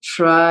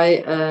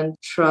try and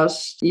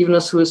trust even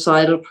a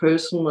suicidal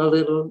person a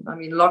little. I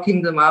mean,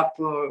 locking them up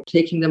or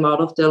taking them out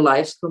of their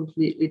lives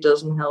completely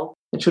doesn't help.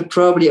 It should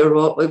probably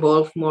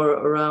evolve more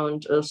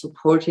around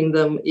supporting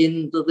them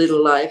in the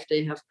little life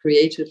they have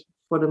created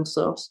for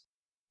themselves.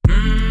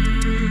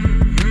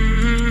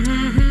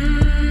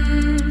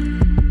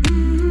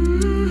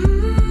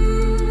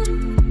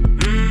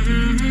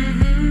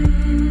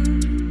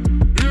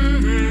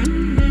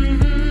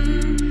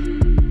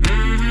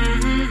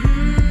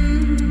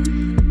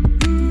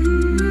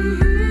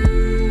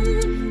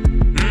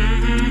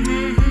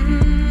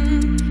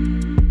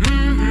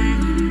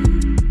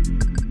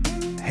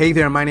 Hey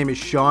there, my name is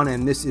Sean,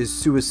 and this is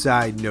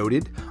Suicide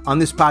Noted. On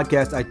this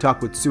podcast, I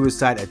talk with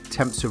suicide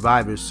attempt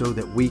survivors so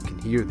that we can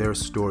hear their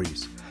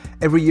stories.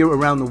 Every year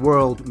around the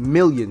world,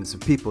 millions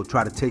of people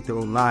try to take their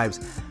own lives.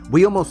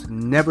 We almost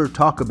never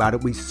talk about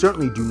it. We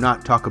certainly do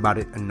not talk about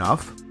it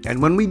enough. And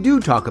when we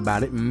do talk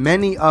about it,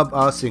 many of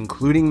us,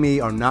 including me,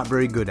 are not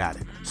very good at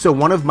it. So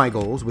one of my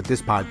goals with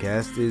this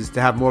podcast is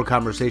to have more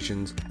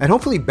conversations, and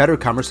hopefully better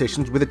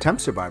conversations with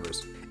attempt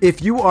survivors.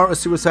 If you are a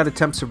suicide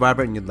attempt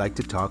survivor and you'd like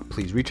to talk,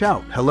 please reach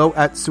out.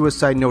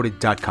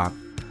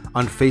 hello@suicidenoted.com,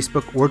 on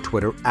Facebook or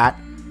Twitter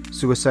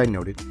 @Suicide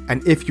Noted.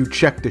 And if you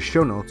check the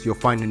show notes, you'll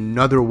find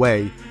another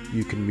way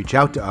you can reach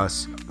out to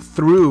us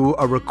through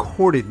a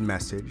recorded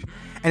message.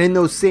 And in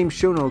those same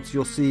show notes,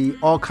 you'll see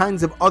all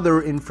kinds of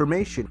other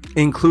information,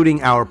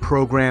 including our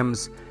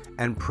programs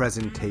and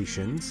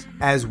presentations,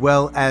 as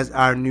well as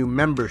our new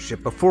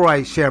membership. Before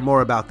I share more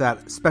about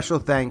that, special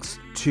thanks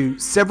to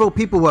several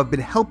people who have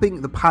been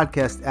helping the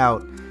podcast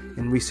out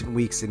in recent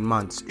weeks and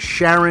months.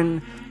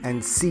 Sharon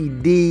and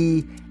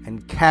CD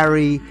and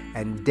Carrie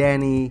and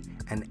Danny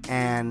and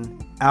Anne,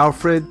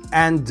 Alfred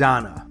and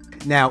Donna.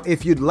 Now,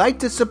 if you'd like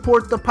to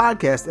support the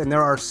podcast, and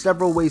there are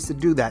several ways to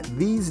do that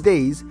these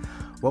days,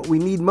 what we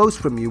need most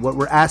from you, what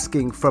we're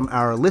asking from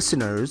our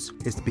listeners,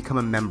 is to become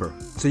a member.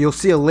 So you'll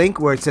see a link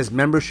where it says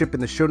membership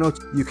in the show notes.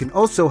 You can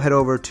also head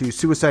over to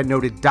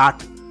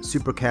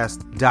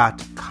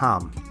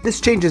suicidenoted.supercast.com. This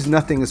changes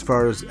nothing as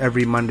far as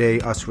every Monday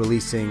us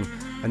releasing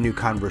a new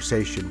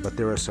conversation, but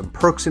there are some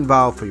perks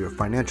involved for your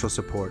financial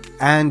support.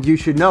 And you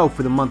should know,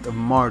 for the month of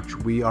March,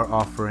 we are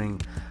offering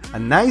a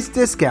nice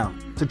discount.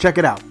 So check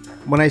it out.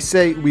 When I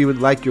say we would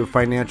like your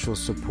financial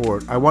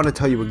support, I want to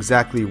tell you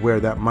exactly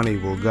where that money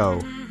will go.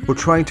 We're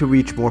trying to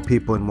reach more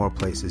people in more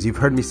places. You've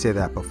heard me say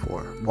that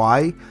before.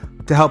 Why?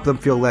 To help them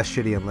feel less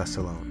shitty and less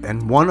alone.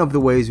 And one of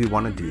the ways we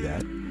want to do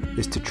that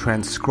is to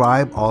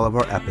transcribe all of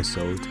our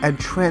episodes and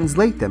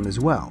translate them as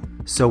well.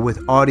 So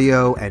with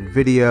audio and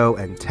video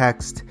and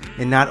text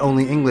in not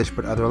only English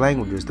but other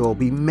languages, there will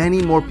be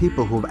many more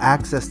people who have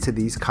access to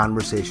these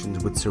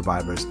conversations with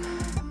survivors.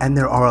 And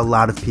there are a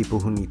lot of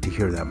people who need to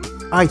hear them,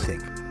 I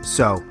think.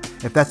 So,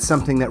 if that's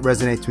something that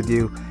resonates with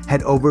you,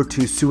 head over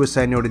to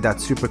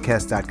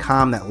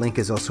suicidenoted.supercast.com. That link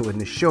is also in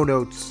the show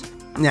notes.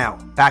 Now,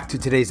 back to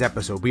today's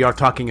episode. We are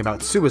talking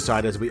about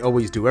suicide, as we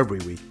always do every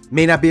week.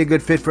 May not be a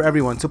good fit for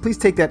everyone, so please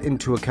take that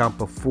into account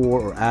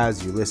before or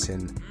as you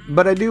listen.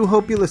 But I do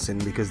hope you listen,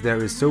 because there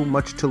is so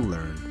much to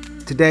learn.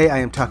 Today, I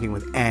am talking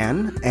with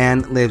Anne.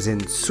 Anne lives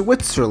in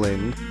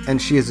Switzerland,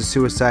 and she is a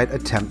suicide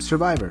attempt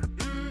survivor.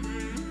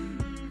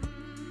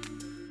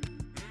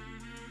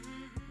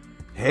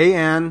 Hey,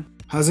 Anne.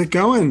 How's it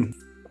going?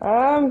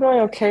 I'm going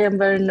okay. I'm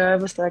very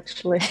nervous,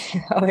 actually.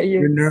 How are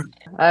you?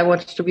 I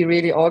wanted to be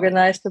really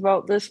organized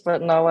about this,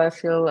 but now I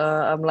feel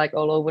I'm like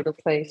all over the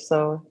place.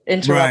 So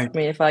interrupt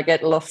me if I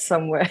get lost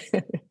somewhere.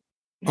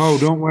 Oh,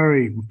 don't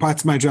worry.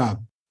 That's my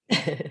job.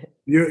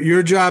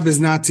 Your job is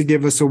not to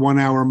give us a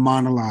 1-hour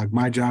monologue.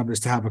 My job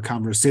is to have a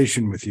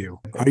conversation with you.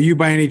 Are you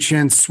by any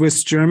chance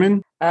Swiss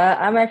German?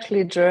 I'm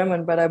actually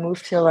German, but I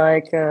moved here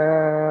like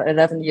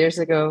 11 years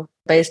ago,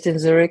 based in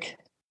Zurich.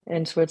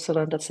 In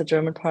Switzerland, that's the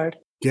German part.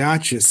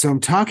 Gotcha. So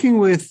I'm talking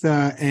with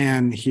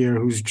Anne here,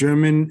 who's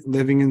German,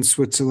 living in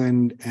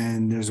Switzerland,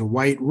 and there's a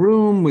white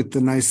room with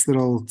the nice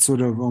little sort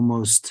of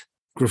almost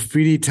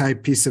graffiti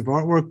type piece of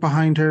artwork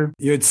behind her.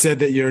 You had said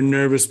that you're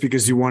nervous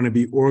because you want to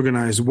be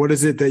organized. What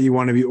is it that you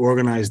want to be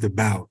organized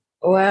about?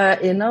 Well,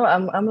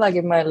 I'm like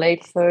in my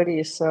late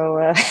 30s, so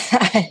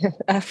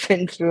I've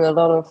been through a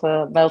lot of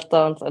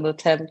meltdowns and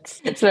attempts.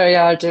 It's very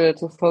hard to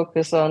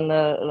focus on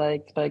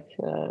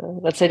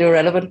let's say the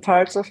relevant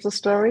parts of the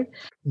story.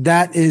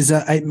 That is,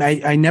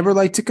 I never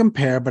like to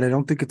compare, but I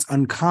don't think it's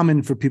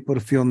uncommon for people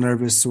to feel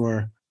nervous.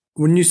 Or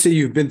when you say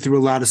you've been through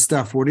a lot of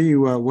stuff, what do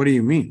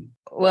you mean?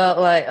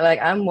 Well, like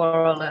I'm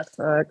more or less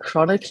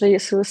chronically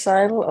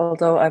suicidal,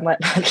 although I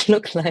might not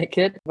look like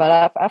it.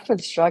 But I've been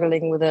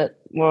struggling with it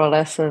more or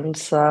less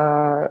since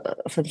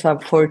I'm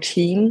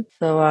 14.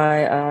 So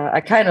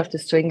I kind of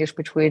distinguish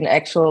between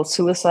actual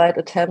suicide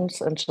attempts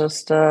and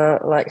just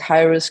like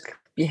high risk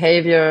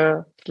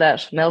behavior /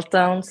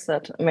 meltdowns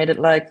that made it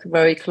like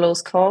very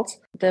close calls.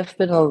 There've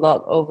been a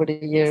lot over the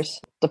years.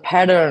 The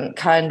pattern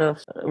kind of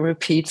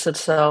repeats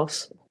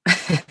itself.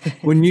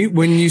 When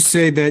you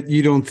say that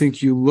you don't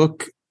think you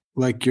look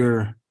like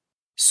you're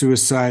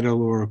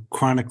suicidal or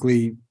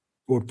chronically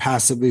or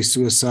passively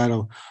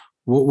suicidal,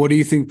 What do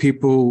you think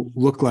people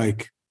look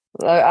like?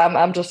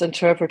 I'm just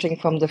interpreting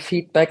from the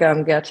feedback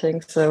I'm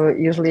getting. So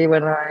usually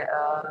when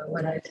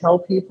I tell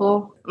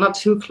people, not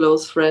too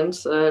close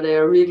friends, they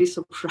are really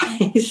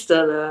surprised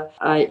that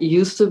I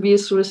used to be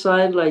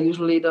suicidal. I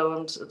usually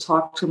don't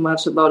talk too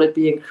much about it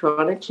being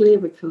chronically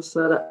because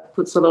that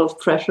puts a lot of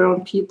pressure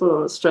on people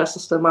or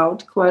stresses them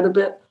out quite a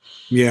bit.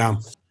 Yeah.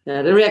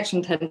 Yeah, the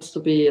reaction tends to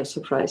be a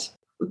surprise.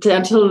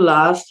 Until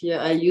last year,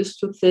 I used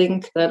to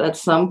think that at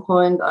some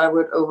point I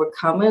would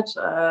overcome it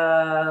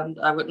and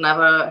I would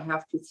never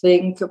have to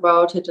think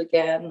about it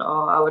again,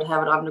 or I would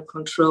have it under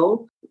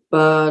control.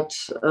 But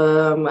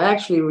I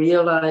actually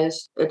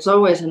realized it's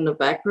always in the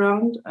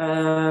background.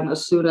 And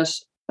as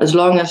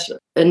long as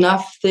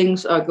enough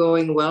things are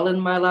going well in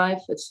my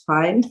life, it's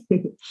fine.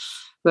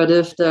 But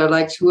if there are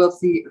like two or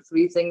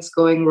three things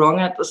going wrong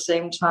at the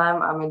same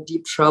time, I'm in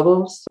deep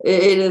trouble.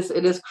 It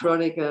is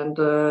chronic and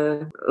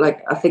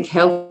I think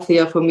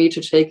healthier for me to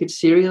take it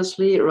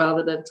seriously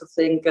rather than to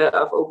think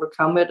I've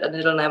overcome it and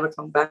it'll never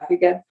come back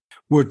again.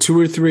 Were two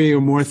or three or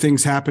more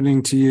things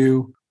happening to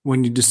you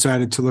when you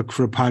decided to look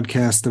for a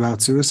podcast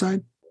about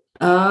suicide?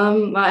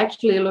 I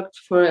actually looked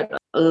for it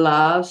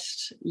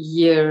last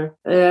year.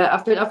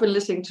 I've been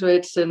listening to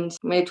it since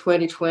May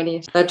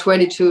 2020.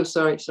 22.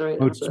 Sorry.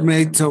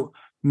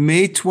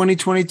 May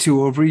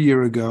 2022, over a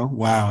year ago.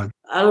 Wow.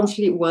 I don't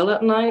sleep well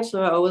at night,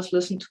 so I always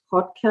listen to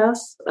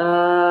podcasts.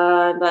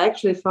 And I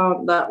actually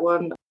found that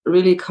one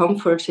really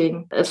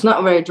comforting. It's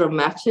not very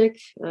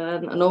dramatic,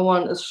 and no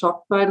one is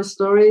shocked by the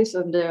stories,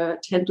 and they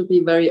tend to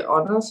be very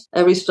honest.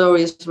 Every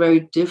story is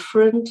very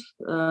different.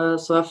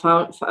 So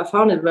I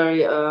found it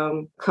very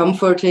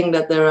comforting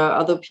that there are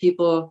other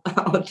people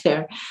out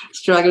there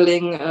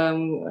struggling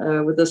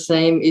with the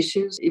same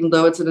issues, even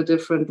though it's in a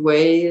different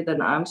way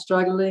than I'm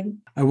struggling.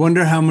 I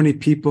wonder how many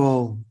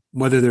people,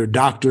 whether they're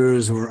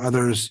doctors or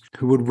others,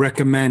 who would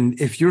recommend,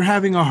 if you're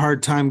having a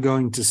hard time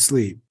going to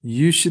sleep,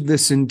 you should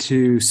listen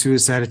to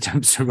suicide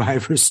attempt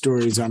survivor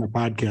stories on a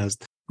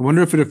podcast. I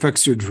wonder if it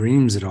affects your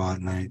dreams at all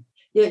at night.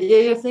 Yeah,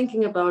 you're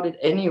thinking about it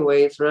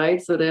anyways,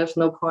 right? So there's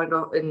no point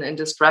in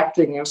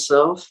distracting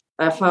yourself.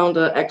 I found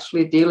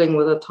actually dealing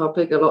with a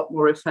topic a lot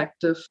more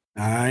effective.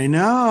 I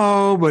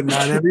know, but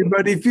not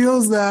everybody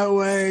feels that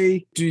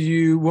way.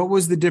 What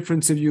was the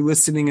difference of you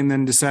listening and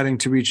then deciding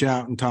to reach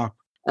out and talk?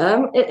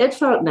 It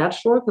felt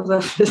natural because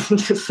I've listened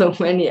to so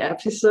many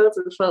episodes.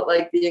 It felt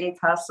like being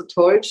passed the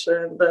torch.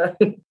 And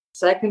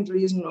second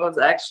reason was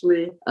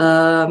actually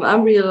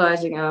I'm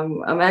realizing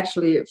I'm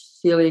actually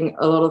feeling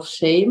a lot of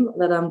shame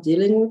that I'm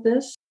dealing with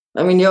this.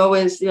 I mean, you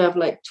have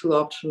like two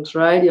options,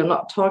 right? You're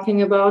not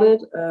talking about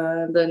it,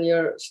 and then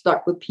you're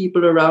stuck with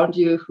people around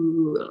you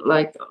who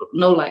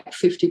know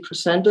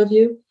 50% of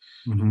you.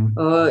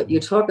 Mm-hmm. You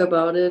talk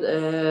about it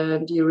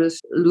and you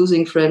risk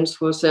losing friends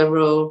for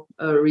several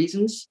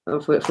reasons,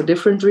 for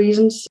different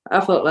reasons.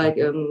 I felt like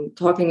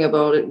talking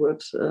about it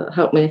would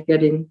help me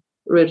getting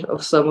rid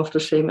of some of the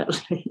shame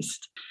at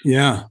least.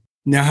 Yeah.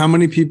 Now, how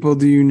many people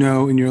do you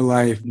know in your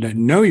life that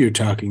know you're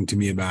talking to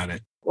me about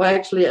it? Well,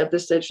 actually, at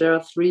this stage, there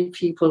are 3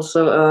 people.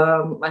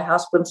 So my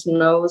husband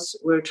knows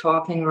we're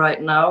talking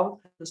right now.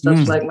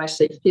 That's like my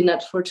safety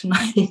net for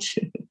tonight.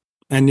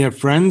 And you have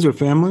friends or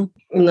family?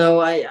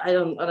 No, I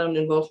don't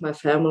involve my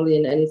family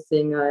in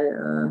anything.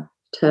 I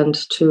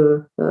tend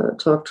to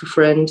talk to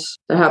friends.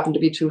 There happen to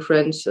be 2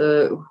 friends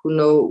who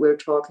know we're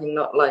talking,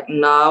 not like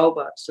now,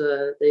 but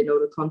they know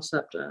the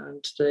concept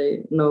and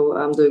they know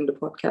I'm doing the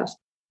podcast.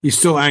 You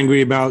still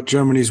angry about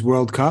Germany's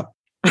World Cup?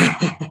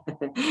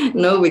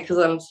 No, because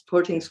I'm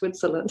supporting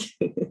Switzerland.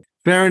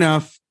 Fair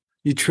enough.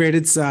 You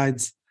traded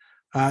sides.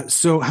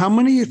 So how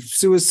many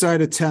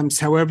suicide attempts,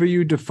 however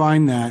you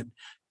define that,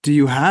 do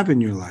you have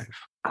in your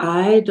life?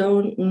 I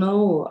don't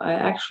know. I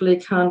actually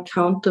can't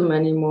count them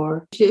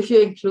anymore. If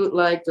you include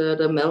like the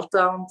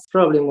meltdowns,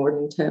 probably more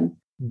than 10.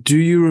 Do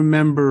you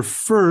remember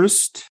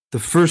the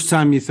first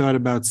time you thought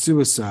about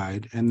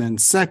suicide, and then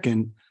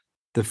second,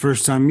 the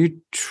first time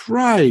you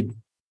tried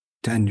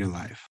to end your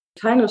life?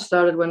 Kind of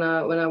started when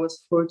I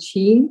was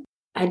 14.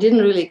 I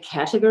didn't really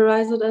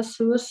categorize it as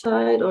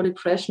suicide or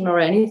depression or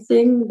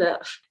anything.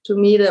 That to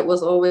me, that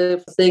was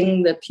always a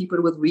thing that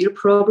people with real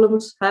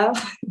problems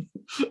have.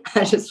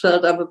 I just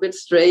felt I'm a bit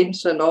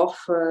strange and off.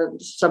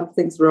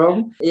 Something's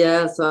wrong.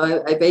 Yeah,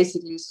 so I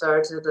basically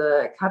started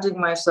cutting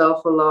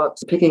myself a lot,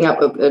 picking up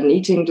an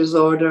eating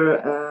disorder,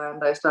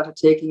 and I started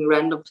taking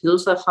random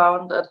pills I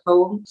found at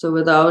home. So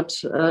without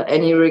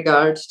any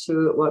regard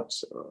to what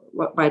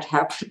might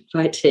happen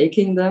by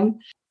taking them.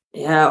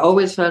 Yeah, I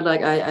always felt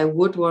like I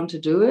would want to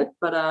do it,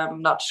 but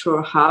I'm not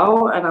sure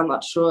how, and I'm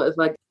not sure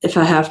if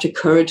I have the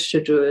courage to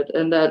do it.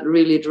 And that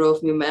really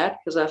drove me mad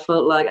because I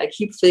felt like I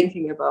keep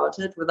thinking about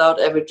it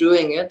without ever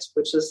doing it,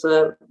 which is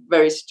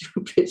very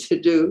stupid to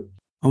do.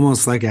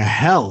 Almost like a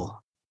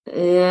hell.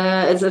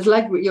 Yeah, it's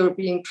like you're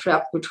being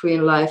trapped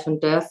between life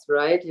and death,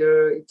 right?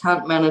 You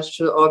can't manage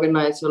to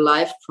organize your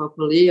life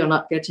properly. You're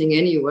not getting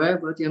anywhere,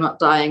 but you're not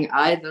dying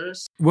either.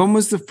 When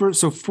was the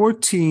first? So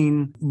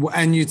 14,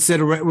 and you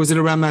said, was it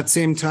around that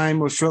same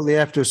time or shortly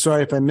after?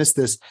 Sorry if I missed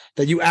this,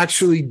 that you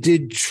actually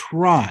did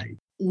try.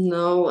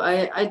 No,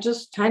 I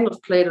just kind of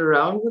played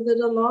around with it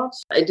a lot.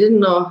 I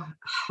didn't know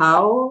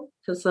how,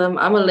 because I'm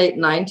a late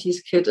 90s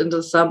kid in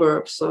the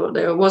suburbs, so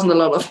there wasn't a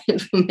lot of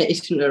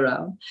information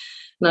around,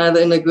 neither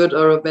in a good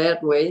or a bad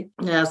way.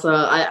 Yeah, so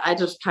I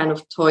just kind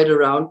of toyed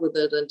around with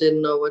it and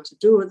didn't know what to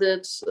do with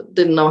it,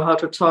 didn't know how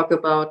to talk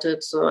about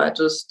it. So I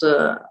just,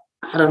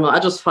 I don't know, I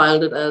just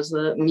filed it as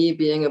me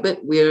being a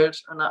bit weird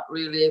and not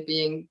really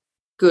being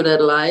good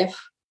at life,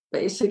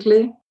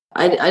 basically.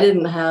 I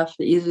didn't have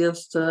the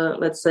easiest,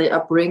 let's say,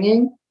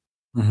 upbringing.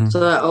 Mm-hmm.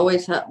 So I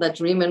always had that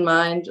dream in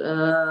mind.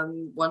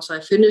 Once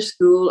I finish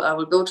school, I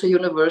will go to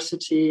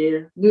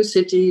university, new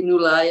city, new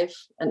life,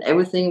 and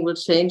everything will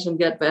change and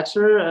get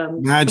better.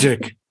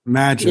 Magic.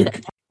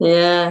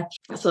 Yeah.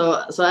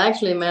 So I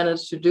actually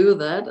managed to do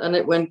that, and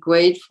it went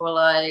great for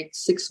like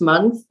 6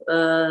 months.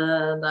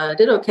 And I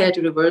did okay at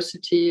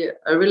university.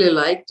 I really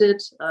liked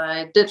it.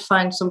 I did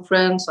find some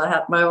friends. I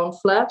had my own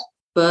flat,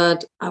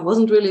 but I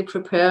wasn't really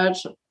prepared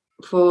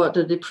for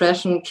the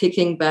depression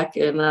kicking back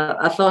in.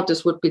 I thought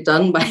this would be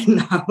done by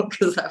now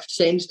because I've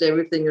changed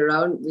everything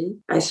around me.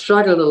 I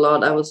struggled a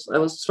lot. I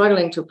was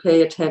struggling to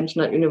pay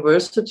attention at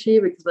university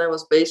because I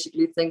was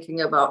basically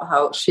thinking about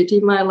how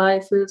shitty my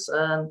life is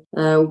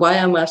and why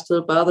am I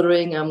still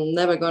bothering? I'm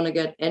never going to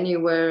get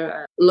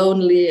anywhere.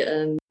 Lonely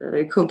and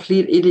a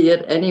complete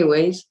idiot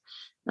anyways.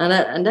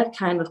 And that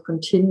kind of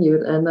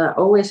continued. And I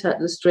always had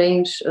this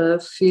strange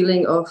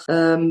feeling of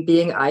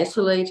being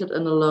isolated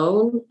and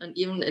alone, and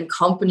even in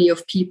company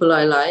of people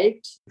I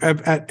liked.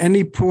 At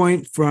any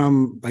point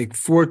from like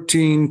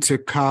 14 to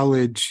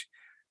college,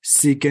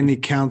 seek any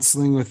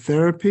counseling or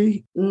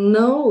therapy?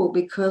 No,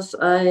 because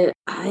I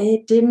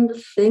didn't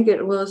think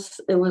it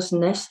was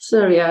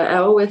necessary. I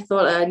always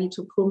thought I need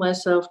to pull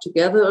myself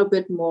together a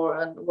bit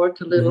more and work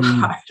a little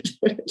harder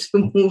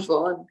to move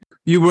on.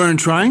 You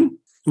weren't trying?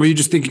 Or you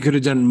just think you could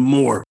have done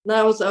more? No,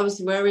 I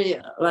was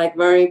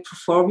very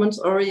performance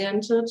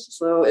oriented.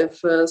 So if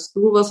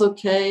school was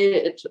okay,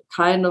 it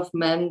kind of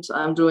meant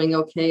I'm doing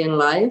okay in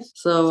life.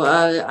 So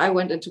I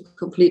went into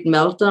complete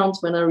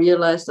meltdowns when I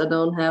realized I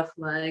don't have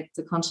like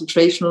the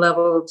concentration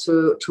level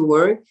to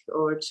work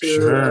or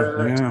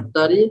to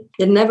study.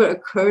 It never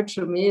occurred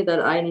to me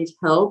that I need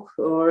help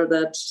or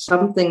that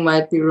something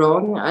might be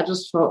wrong. I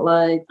just felt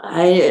like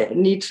I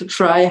need to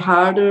try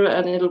harder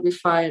and it'll be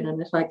fine.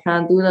 And if I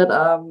can't do that,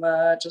 I'm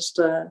just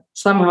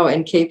somehow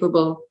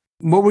incapable.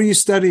 What were you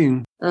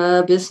studying?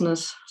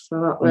 Business, so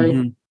not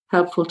very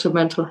helpful to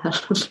mental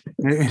health.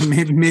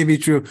 Maybe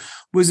true.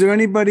 Was there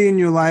anybody in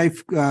your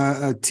life,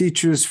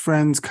 teachers,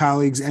 friends,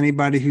 colleagues,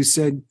 anybody who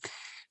said,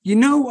 you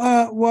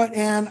know what,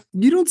 Anne,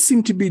 you don't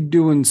seem to be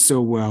doing so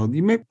well.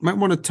 You might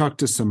want to talk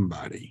to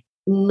somebody.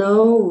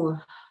 No.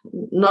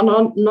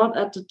 Not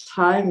at the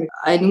time.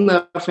 I knew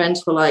my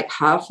friends for like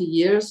half a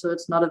year, so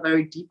it's not a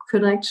very deep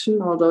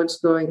connection, although it's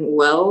going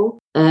well.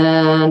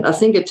 And I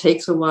think it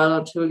takes a while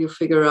until you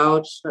figure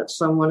out that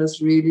someone is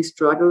really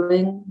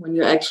struggling when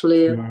you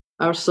actually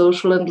are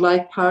social and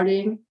like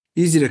partying.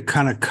 Easy to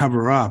kind of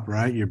cover up,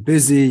 right? You're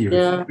busy,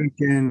 you're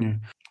drinking.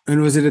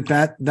 And was it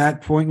at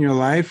that point in your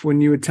life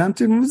when you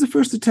attempted? When was the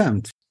first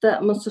attempt?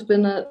 That must have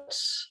been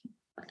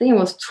I think it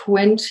was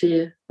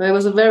 20, but it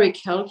was a very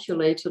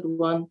calculated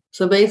one.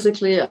 So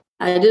basically,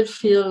 I did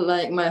feel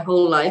like my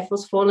whole life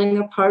was falling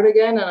apart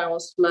again, and I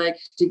was like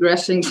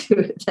digressing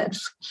to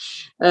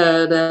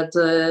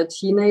that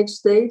teenage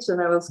stage,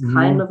 and I was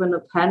kind of in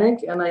a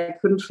panic, and I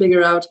couldn't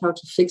figure out how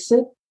to fix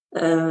it.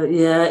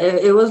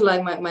 It was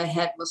like my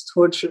head was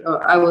tortured,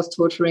 or I was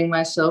torturing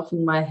myself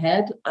in my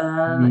head.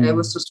 It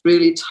was just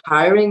really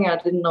tiring. I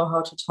didn't know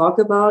how to talk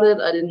about it.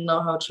 I didn't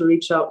know how to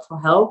reach out for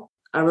help.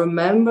 I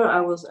remember I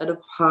was at a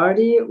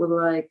party with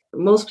like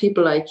most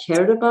people I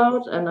cared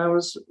about, and I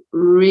was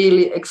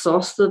really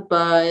exhausted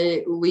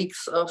by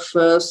weeks of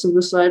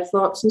suicide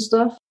thoughts and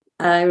stuff.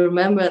 I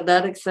remember at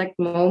that exact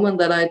moment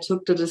that I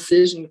took the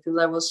decision because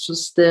I was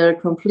just there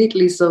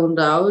completely zoned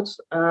out.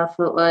 I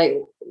felt like,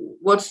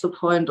 what's the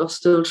point of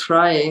still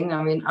trying?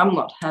 I mean, I'm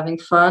not having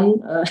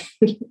fun.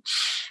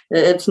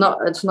 It's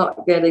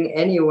not getting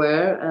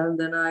anywhere. And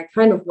then I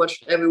kind of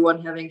watched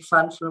everyone having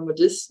fun from a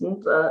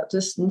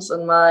distance.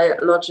 And my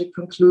logic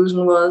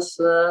conclusion was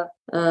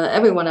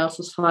everyone else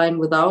is fine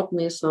without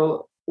me.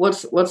 So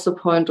what's the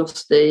point of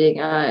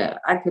staying?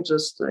 I could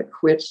just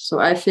quit. So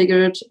I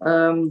figured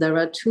there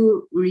are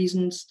two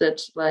reasons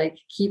that like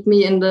keep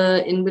me in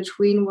the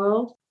in-between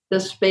world, the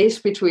space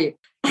between.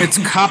 It's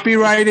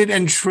copyrighted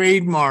and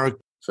trademarked.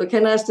 So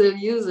can I still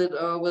use it,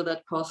 or will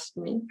that cost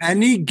me?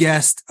 Any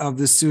guest of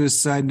the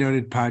Suicide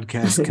Noted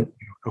podcast can,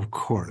 of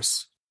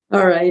course.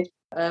 All right.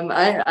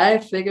 I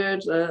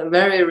figured a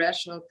very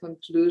rational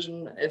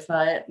conclusion. If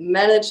I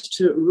managed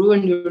to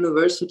ruin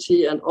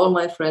university and all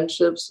my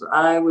friendships,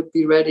 I would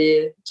be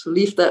ready to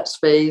leave that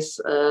space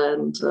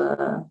and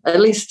at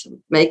least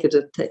make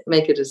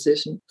a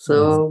decision.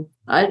 So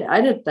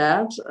I did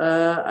that.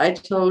 I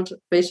told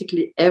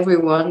basically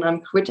everyone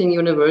I'm quitting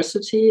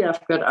university.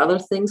 I've got other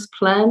things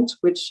planned,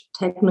 which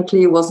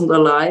technically wasn't a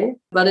lie,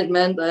 but it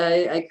meant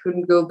I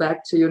couldn't go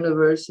back to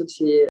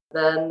university.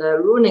 Then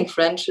ruining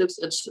friendships,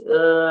 it's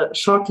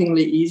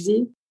shockingly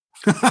easy.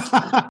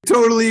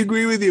 Totally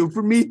agree with you.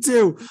 For me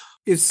too.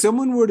 If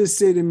someone were to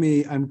say to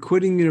me, I'm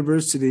quitting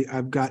university,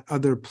 I've got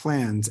other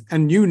plans,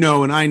 and you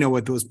know, and I know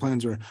what those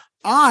plans were,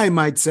 I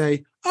might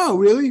say, oh,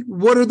 really?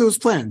 What are those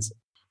plans?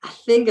 I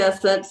think I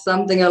said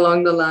something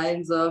along the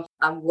lines of,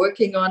 I'm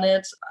working on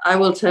it. I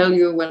will tell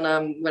you when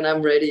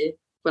I'm ready,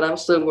 but I'm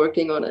still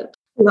working on it.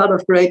 A lot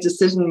of great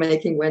decision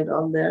making went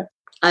on there.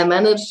 I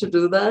managed to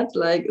do that,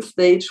 like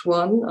stage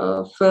one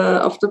of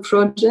the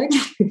project.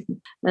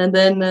 And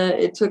then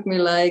it took me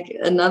like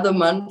another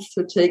month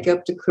to take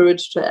up the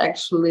courage to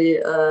actually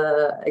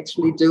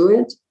do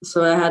it.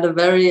 So I had a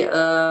very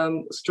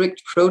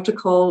strict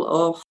protocol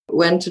of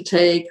when to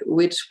take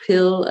which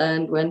pill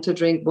and when to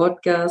drink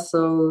vodka,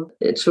 so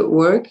it should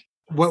work.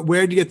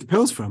 Where did you get the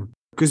pills from?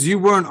 Because you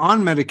weren't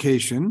on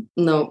medication.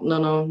 No,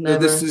 never. So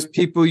this is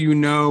people you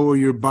know or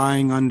you're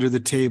buying under the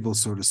table,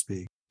 so to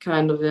speak.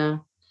 Kind of, yeah.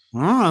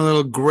 Oh, a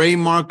little gray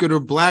market or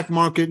black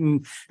market.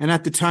 And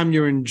at the time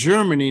you're in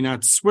Germany,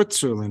 not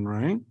Switzerland,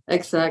 right?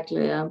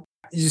 Exactly, yeah.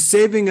 You're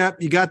saving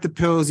up, you got the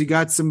pills, you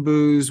got some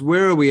booze.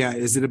 Where are we at?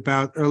 Is it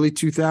about early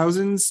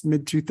 2000s,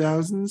 mid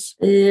 2000s?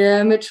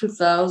 Yeah, mid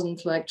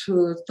 2000s, like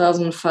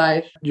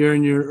 2005. You're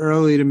in your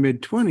early to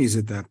mid 20s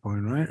at that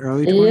point, right?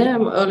 Early 20s? Yeah,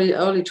 I'm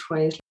early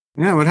 20s.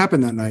 Yeah, what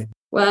happened that night?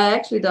 Well, I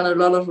actually done a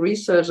lot of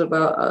research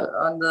about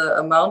on the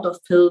amount of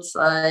pills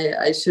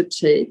I should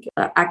take.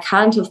 I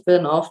can't have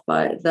been off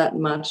by that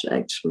much,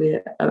 actually.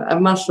 I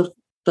must have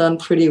done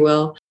pretty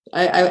well.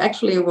 I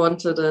actually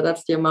wanted,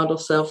 that's the amount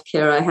of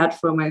self-care I had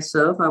for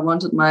myself. I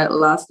wanted my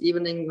last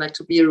evening like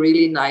to be a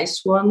really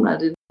nice one.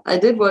 I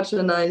did watch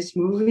a nice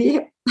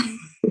movie.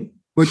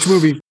 Which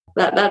movie?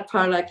 That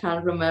part I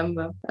can't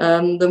remember.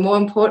 The more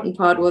important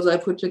part was I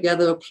put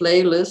together a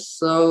playlist.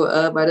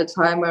 So by the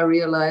time I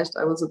realized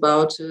I was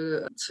about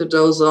to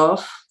doze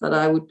off, that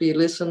I would be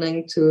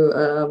listening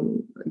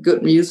to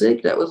good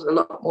music. That was a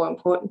lot more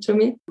important to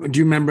me. Do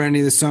you remember any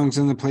of the songs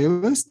on the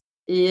playlist?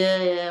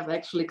 Yeah, I've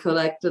actually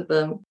collected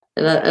them.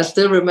 And I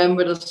still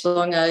remember the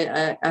song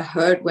I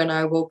heard when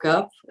I woke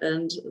up.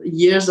 And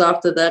years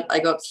after that, I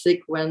got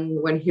sick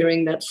when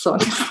hearing that song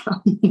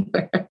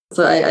somewhere.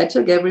 So I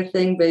took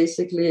everything,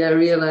 basically. I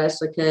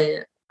realized,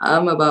 okay,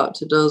 I'm about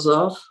to doze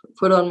off,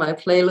 put on my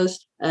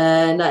playlist.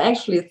 And I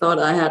actually thought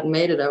I had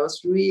made it. I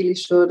was really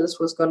sure this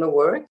was going to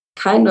work.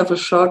 Kind of a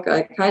shock.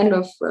 I kind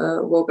of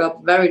woke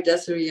up very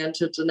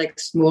disoriented the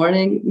next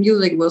morning.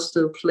 Music was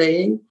still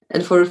playing.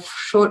 And for a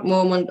short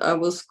moment, I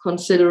was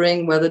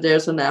considering whether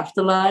there's an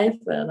afterlife,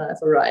 and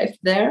I've arrived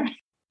there.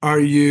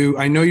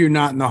 I know you're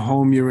not in the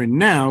home you're in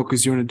now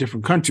because you're in a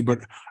different country,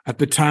 but at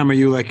the time, are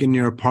you like in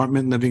your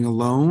apartment living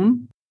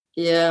alone?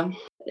 Yeah.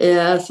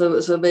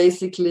 So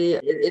basically,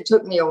 it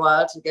took me a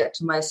while to get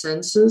to my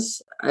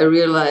senses. I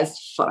realized,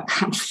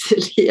 fuck, I'm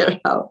still here.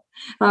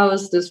 How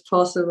is this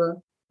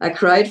possible? I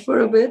cried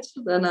for a bit,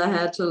 then I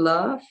had to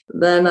laugh.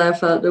 Then I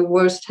felt the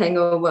worst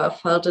hangover I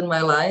felt in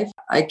my life.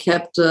 I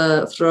kept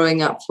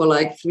throwing up for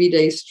like 3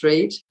 days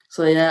straight.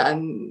 So yeah, I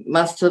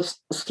must have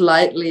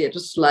slightly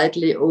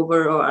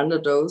over or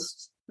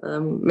underdosed.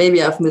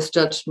 Maybe I've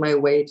misjudged my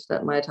weight.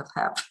 That might have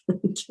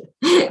happened.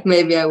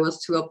 Maybe I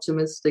was too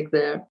optimistic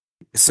there.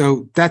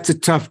 So that's a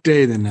tough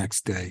day the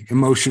next day,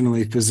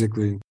 emotionally,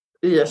 physically.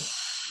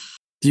 Yes.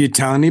 Do you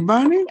tell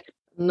anybody?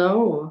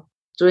 No.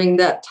 During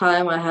that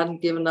time, I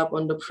hadn't given up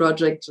on the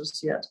project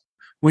just yet.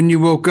 When you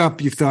woke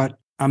up, you thought,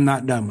 I'm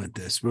not done with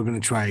this. We're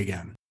going to try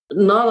again.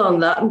 Not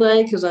on that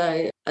day, because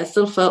I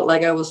still felt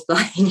like I was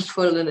dying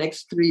for the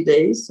next 3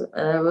 days.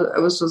 I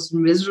was just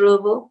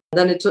miserable.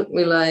 Then it took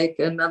me like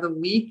another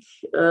week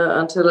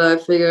until I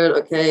figured,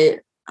 okay,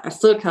 I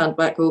still can't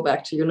go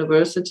back to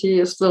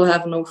university. I still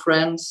have no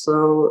friends.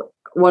 So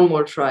one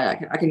more try.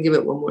 I can give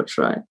it one more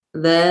try.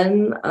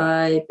 Then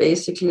I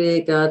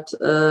basically got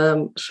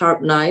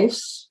sharp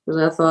knives because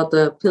I thought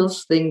the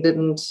pills thing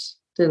didn't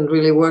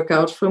really work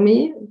out for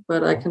me,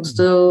 but I can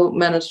still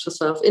manage to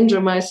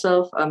self-injure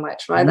myself. I might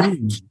try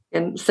that.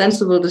 And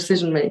sensible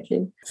decision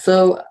making.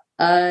 So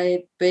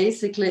I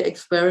basically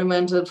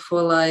experimented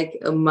for like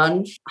a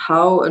month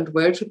how and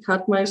where to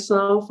cut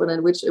myself and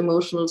in which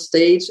emotional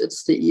stage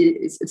it's the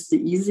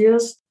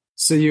easiest.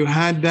 So you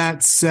had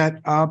that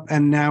set up,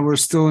 and now we're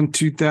still in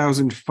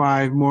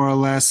 2005, more or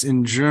less,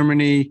 in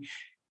Germany,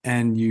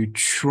 and you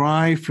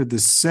try for the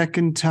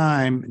second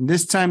time.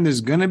 This time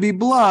there's going to be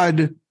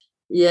blood.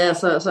 Yeah,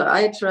 so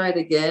I tried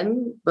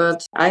again,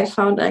 but I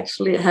found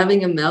actually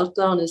having a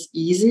meltdown is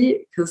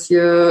easy because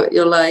you're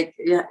like,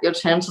 yeah, your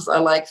chances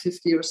are like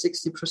 50 or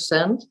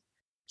 60%.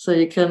 So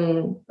you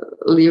can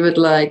leave it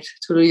like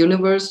to the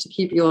universe to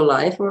keep you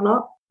alive or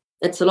not.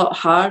 It's a lot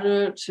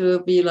harder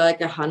to be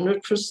like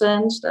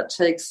 100%. That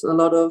takes a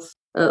lot of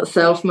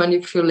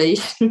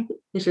self-manipulation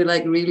if you're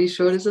like really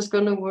sure this is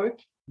going to work.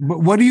 But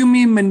what do you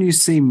mean when you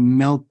say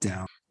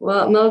meltdown?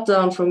 Well,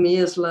 meltdown for me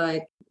is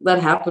like,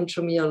 that happened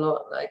to me a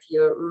lot. Like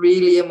you're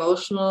really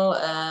emotional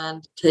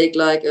and take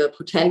like a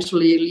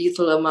potentially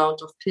lethal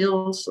amount of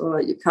pills,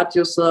 or you cut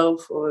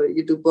yourself, or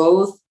you do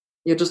both.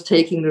 You're just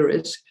taking the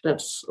risk.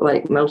 That's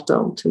like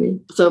meltdown to me.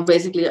 So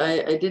basically,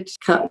 I did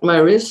cut my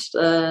wrist,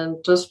 and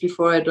just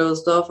before I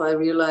dozed off, I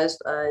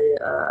realized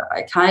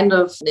I kind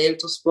of nailed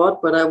the spot,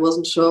 but I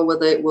wasn't sure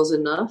whether it was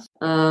enough.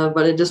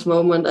 But at this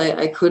moment,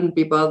 I couldn't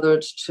be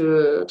bothered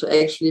to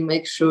actually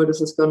make sure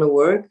this is going to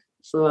work.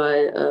 So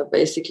I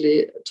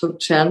basically took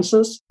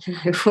chances.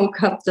 I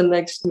woke up the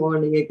next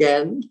morning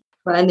again,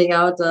 finding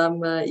out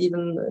I'm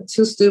even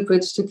too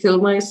stupid to kill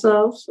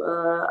myself.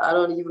 I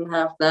don't even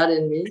have that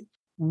in me.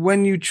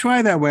 When you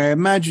try that way, I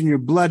imagine you're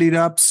bloodied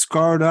up,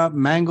 scarred up,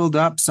 mangled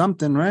up,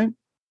 something, right?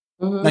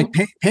 Mm-hmm. Like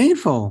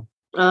painful.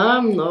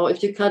 No,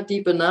 if you cut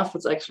deep enough,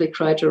 it's actually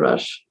quite a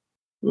rush.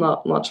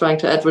 Not trying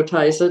to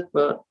advertise it,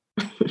 but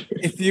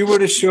if you were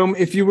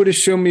to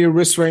show me your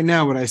wrist right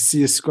now, would I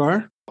see a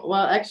scar?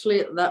 Well,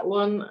 actually, that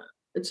one,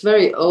 it's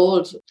very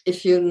old.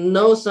 If you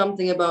know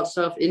something about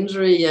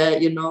self-injury, yeah,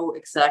 you know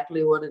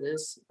exactly what it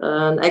is.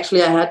 And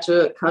actually, I had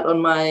to cut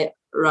on my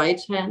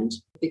right hand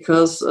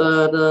because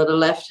the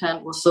left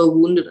hand was so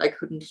wounded, I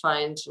couldn't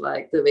find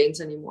like the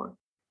veins anymore.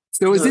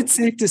 So is it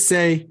safe to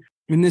say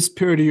in this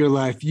period of your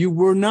life, you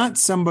were not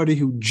somebody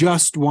who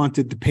just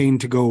wanted the pain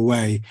to go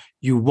away.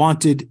 You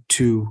wanted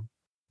to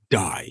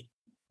die.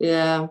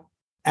 Yeah.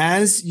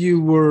 As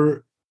you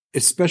were,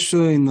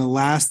 especially in the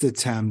last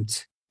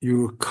attempt,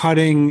 you were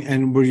cutting,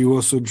 and were you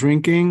also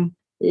drinking?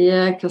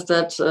 Yeah, because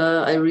that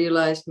I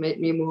realized made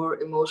me more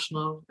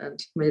emotional and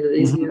made it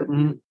easier.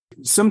 Mm-hmm.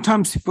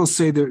 Sometimes people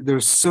say they're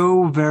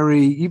so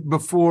very,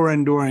 before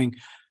and during,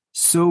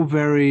 so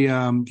very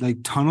like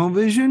tunnel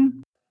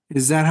vision.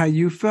 Is that how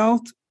you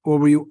felt? Or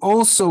were you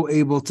also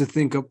able to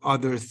think of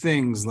other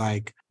things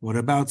like, what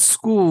about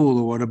school?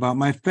 Or what about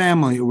my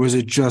family? Or was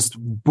it just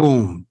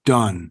boom,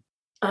 done?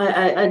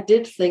 I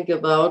did think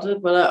about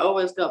it, but I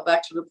always got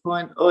back to the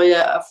point, oh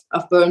yeah,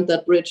 I've burned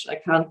that bridge. I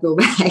can't go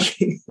back.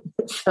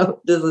 So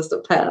this is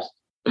the path.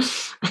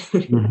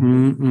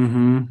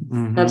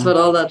 That's what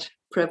all that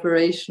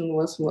preparation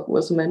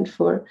was meant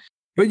for.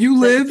 But you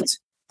lived,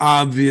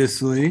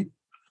 obviously.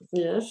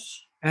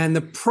 Yes. And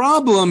the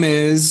problem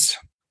is,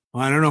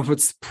 I don't know if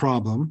it's the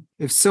problem.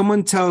 If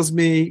someone tells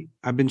me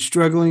I've been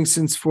struggling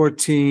since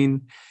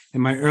 14,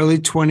 in my early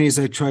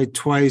 20s, I tried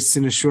twice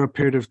in a short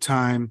period of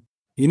time.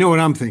 You know what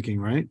I'm thinking,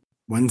 right?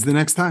 When's the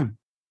next time?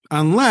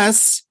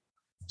 Unless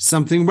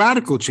something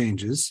radical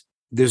changes,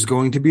 there's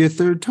going to be a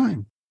third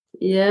time.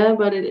 Yeah,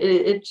 but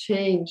it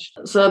changed.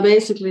 So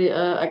basically,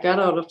 I got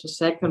out of the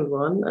second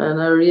one,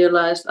 and I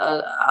realized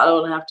I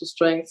don't have the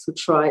strength to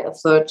try a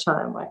third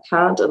time. I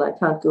can't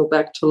go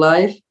back to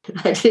life.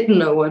 I didn't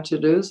know what to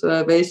do. So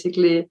I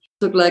basically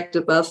took like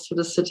the bus to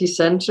the city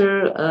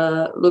center,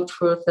 looked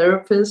for a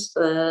therapist,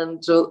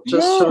 and just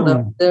showed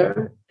up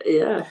there.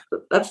 Yeah,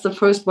 that's the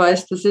first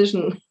wise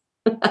decision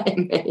I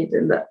made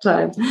in that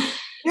time.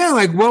 Yeah,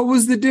 like what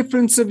was the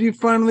difference of you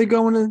finally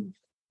going to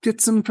get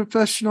some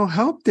professional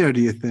help there, do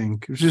you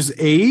think? It was just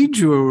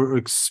age or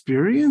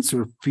experience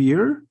or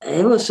fear?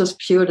 It was just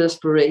pure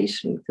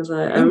desperation because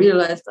I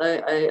realized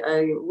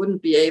I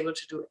wouldn't be able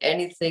to do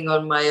anything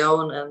on my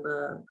own. And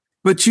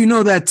But you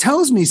know, that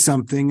tells me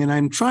something, and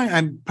I'm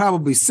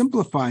probably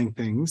simplifying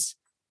things.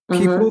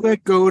 People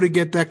that go to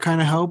get that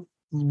kind of help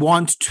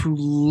want to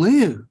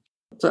live.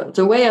 So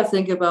the way I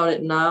think about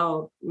it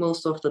now,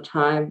 most of the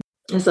time,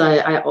 is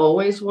I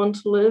always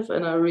want to live,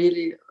 and I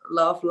really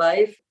love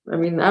life. I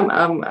mean,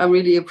 I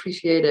really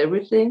appreciate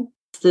everything.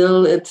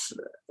 Still, it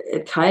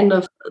kind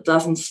of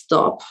doesn't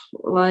stop,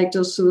 like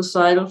the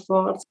suicidal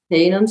thoughts,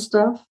 pain and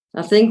stuff.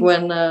 I think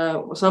when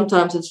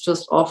sometimes it's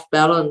just off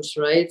balance,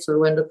 right? So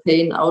when the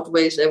pain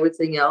outweighs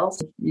everything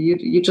else,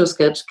 you just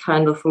get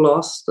kind of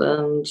lost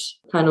and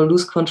kind of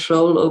lose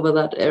control over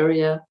that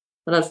area.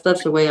 And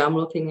that's the way I'm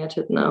looking at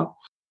it now.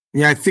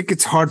 Yeah, I think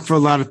it's hard for a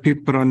lot of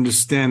people to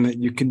understand that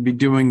you can be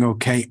doing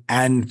okay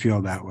and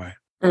feel that way.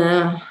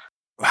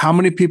 How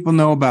many people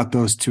know about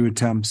those two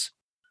attempts?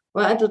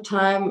 Well, at the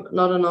time,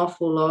 not an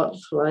awful lot.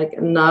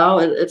 Like now,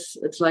 it's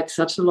like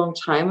such a long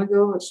time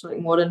ago. It's like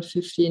more than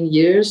 15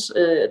 years.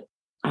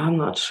 I'm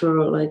not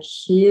sure. Like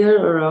here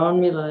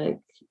around me, like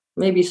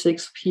maybe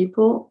 6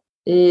 people.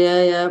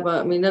 Yeah.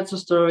 But I mean, that's a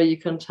story you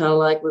can tell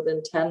like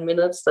within 10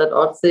 minutes. That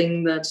odd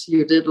thing that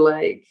you did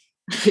like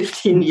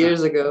 15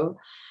 years ago.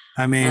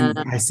 I mean,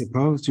 I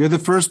suppose you're the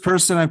first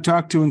person I've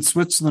talked to in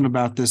Switzerland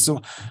about this.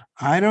 So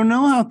I don't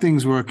know how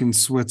things work in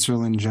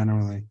Switzerland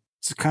generally.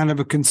 It's kind of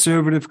a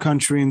conservative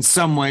country in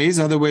some ways.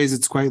 Other ways,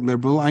 it's quite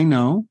liberal, I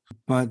know.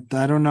 But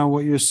I don't know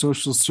what your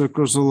social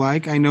circles are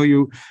like. I know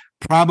you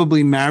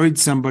probably married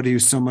somebody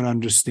who's somewhat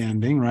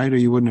understanding, right? Or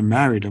you wouldn't have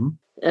married him.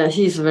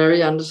 He's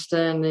very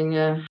understanding.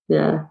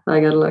 Yeah, I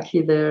got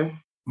lucky there.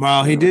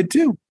 Well, he did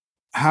too.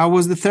 How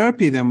was the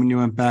therapy then when you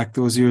went back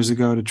those years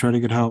ago to try to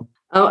get help?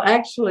 Oh,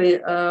 actually,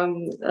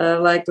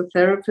 like the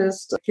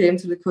therapist came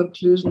to the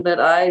conclusion that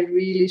I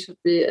really should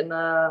be in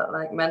a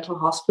like mental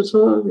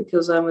hospital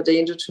because I'm a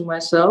danger to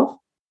myself.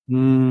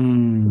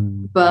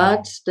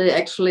 But they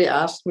actually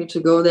asked me to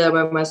go there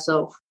by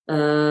myself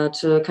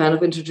to kind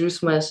of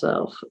introduce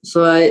myself.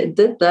 So I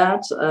did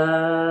that,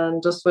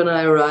 and just when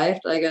I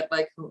arrived, I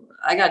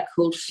got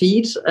cold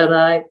feet, and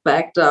I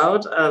backed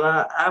out,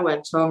 and I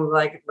went home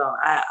like, no,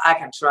 I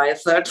can try a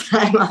third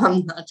time.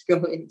 I'm not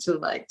going to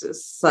like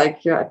this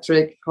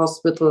psychiatric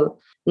hospital.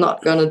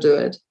 Not gonna do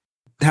it.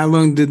 How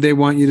long did they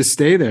want you to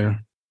stay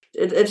there?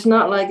 It's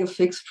not like a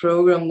fixed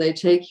program. They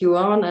take you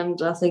on,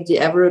 and I think the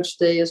average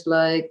stay is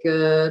like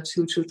 2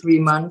 to 3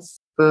 months.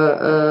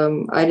 But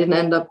I didn't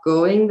end up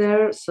going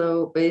there.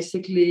 So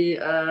basically,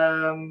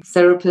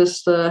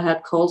 therapists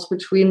had calls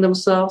between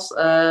themselves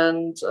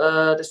and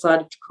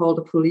decided to call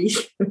the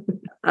police.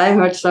 I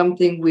heard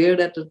something weird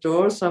at the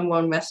door,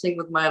 someone messing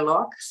with my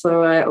lock.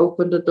 So I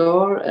opened the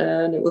door,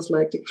 and it was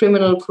like the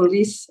criminal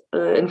police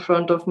in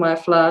front of my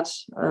flat.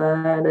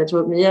 And they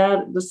told me,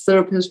 yeah, the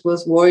therapist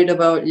was worried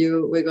about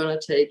you. We're going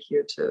to take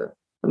you to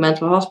a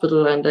mental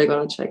hospital, and they're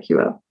going to check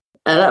you out.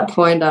 At that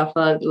point, I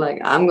thought,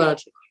 like, I'm going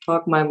to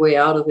talk my way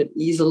out of it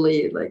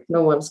easily. Like,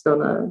 no one's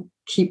going to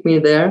keep me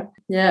there.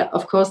 Yeah,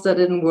 of course, that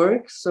didn't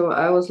work. So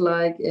I was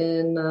like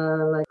in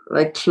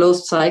like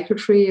closed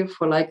psychiatry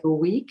for like a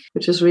week,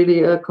 which is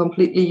really a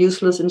completely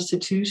useless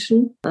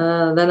institution.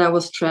 Then I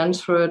was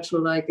transferred to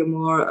like a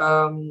more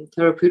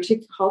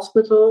therapeutic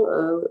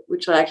hospital,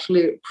 which are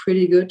actually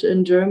pretty good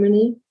in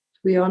Germany,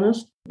 to be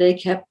honest. They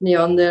kept me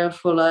on there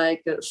for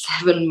like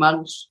 7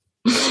 months.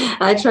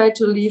 I tried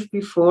to leave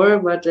before,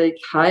 but they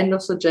kind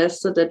of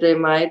suggested that they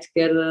might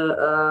get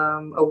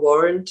a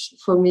warrant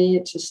for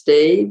me to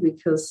stay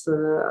because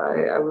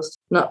I was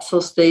not so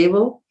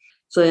stable.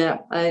 So yeah,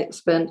 I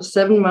spent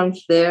 7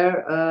 months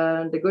there.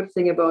 The good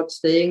thing about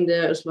staying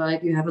there is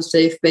like you have a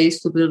safe base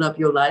to build up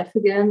your life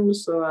again.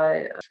 So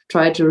I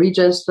tried to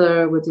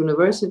register with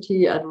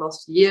university. I'd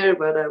lost a year,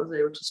 but I was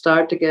able to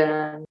start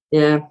again.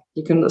 Yeah,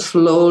 you can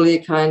slowly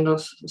kind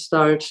of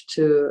start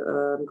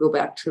to go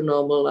back to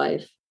normal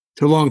life.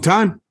 It's a long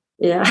time.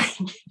 Yeah,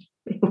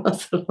 it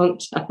was a long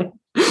time.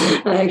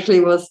 I actually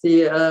was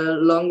the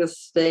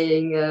longest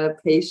staying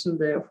patient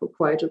there for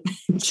quite a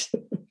bit.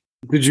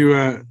 Did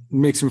you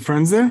make some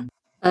friends there?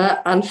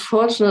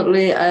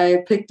 Unfortunately,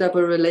 I picked up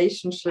a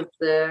relationship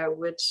there,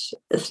 which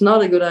is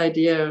not a good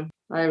idea,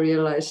 I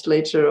realized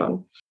later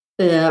on.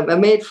 Yeah, I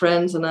made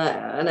friends and I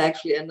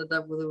actually ended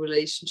up with a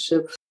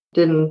relationship.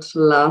 Didn't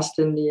last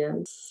in the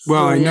end.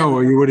 Well, I know.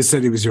 You would have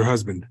said he was your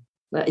husband.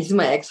 He's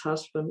my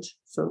ex-husband.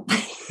 So.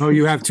 Oh,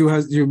 you have two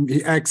husbands, your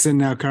ex and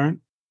now current?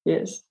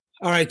 Yes.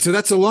 All right. So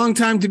that's a long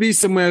time to be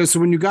somewhere. So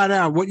when you got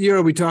out, what year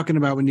are we talking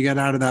about when you got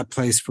out of that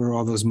place for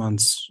all those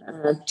months?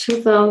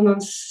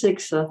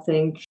 2006, I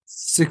think.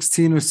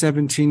 16 or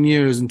 17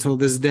 years until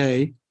this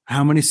day.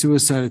 How many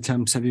suicide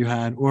attempts have you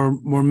had or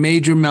more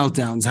major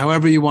meltdowns,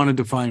 however you want to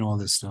define all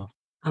this stuff?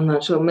 I'm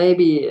not sure.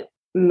 Maybe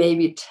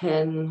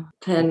 10,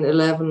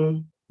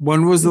 11.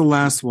 When was the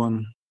last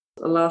one?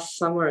 Last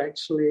summer,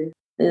 actually.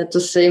 At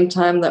the same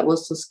time, that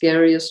was the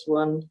scariest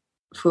one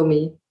for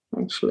me,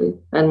 actually,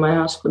 and my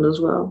husband as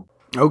well.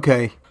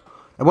 Okay.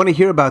 I want to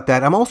hear about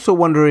that. I'm also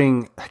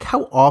wondering, like,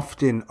 how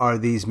often are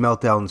these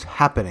meltdowns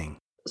happening?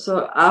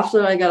 So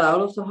after I got out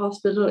of the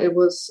hospital, it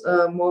was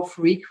more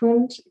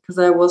frequent because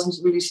I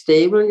wasn't really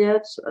stable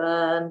yet,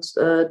 and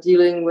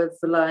dealing with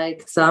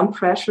like exam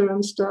pressure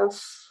and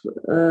stuff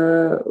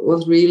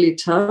was really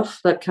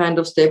tough. That kind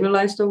of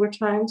stabilized over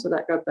time, so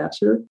that got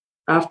better.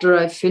 After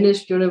I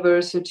finished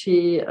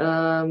university,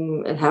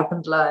 it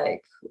happened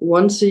like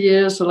once a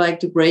year. So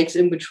like the breaks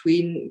in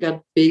between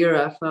got bigger,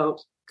 I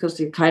felt, because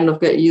you kind of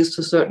get used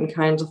to certain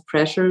kinds of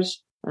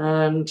pressures.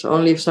 And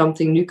only if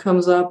something new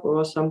comes up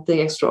or something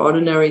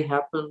extraordinary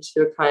happens,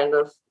 you're kind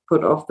of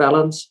put off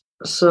balance.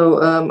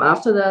 So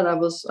after that, I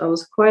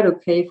was quite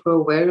okay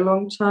for a very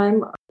long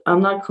time.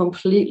 I'm not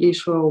completely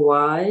sure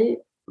why.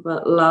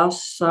 But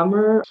last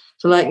summer,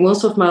 so like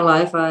most of my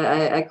life,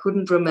 I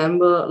couldn't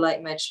remember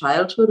like my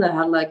childhood. I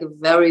had like a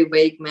very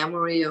vague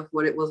memory of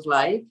what it was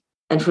like.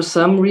 And for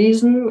some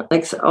reason,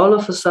 like all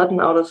of a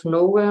sudden, out of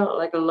nowhere,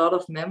 like a lot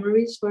of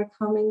memories were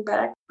coming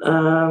back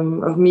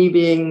of me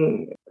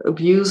being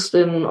abused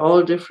in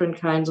all different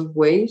kinds of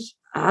ways.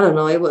 I don't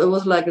know. It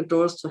was like the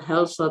doors to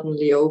hell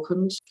suddenly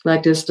opened.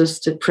 Like this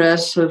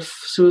depressive,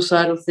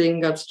 suicidal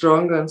thing got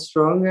stronger and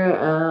stronger.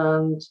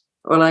 And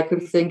all I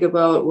could think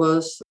about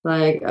was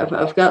like,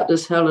 I've got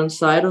this hell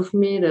inside of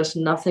me. There's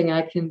nothing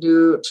I can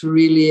do to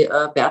really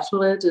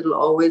battle it. It'll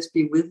always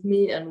be with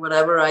me. And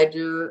whatever I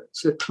do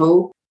to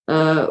cope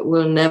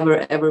will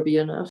never, ever be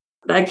enough.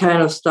 That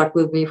kind of stuck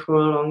with me for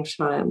a long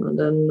time. And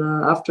then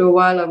after a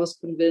while, I was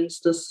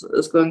convinced this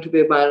is going to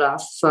be my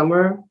last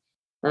summer.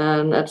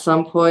 And at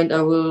some point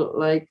I will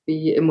like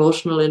be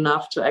emotional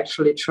enough to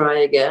actually try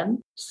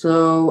again.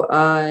 So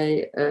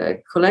I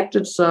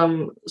collected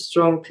some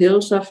strong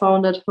pills I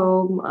found at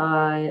home.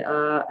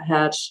 I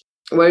had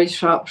very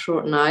sharp,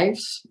 short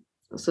knives.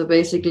 So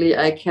basically,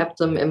 I kept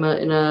them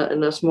in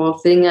a small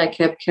thing I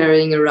kept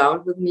carrying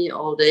around with me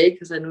all day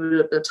because I knew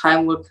that the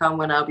time would come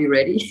when I'll be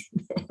ready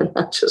and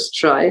I'll just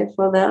try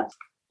for that.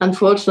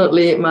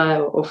 Unfortunately,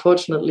 or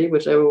fortunately,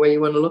 whichever way you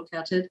want to look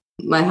at it,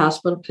 my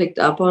husband picked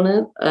up on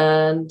it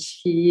and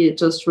he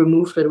just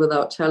removed it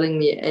without telling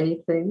me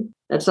anything.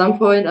 At some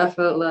point, I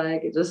felt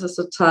like this is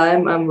the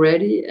time I'm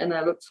ready, and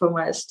I looked for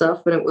my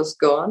stuff and it was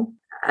gone.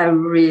 I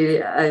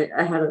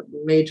had a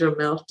major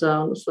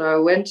meltdown. So I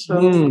went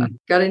home,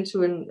 got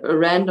into a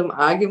random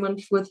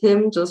argument with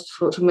him just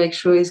to make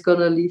sure he's going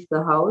to leave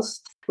the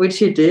house, which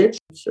he did.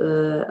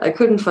 I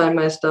couldn't find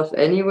my stuff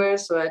anywhere.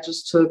 So I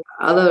just took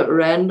other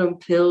random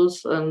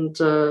pills and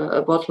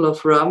a bottle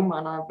of rum,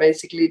 and I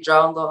basically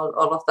drowned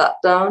all of that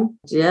down.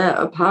 Yeah,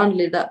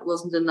 apparently that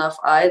wasn't enough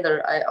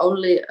either. I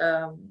only,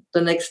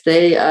 the next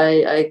day,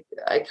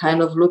 I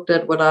kind of looked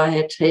at what I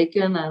had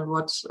taken and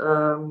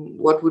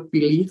what would be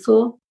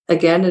lethal.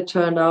 Again, it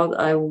turned out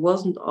I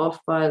wasn't off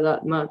by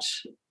that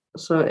much.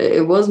 So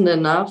it wasn't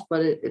enough,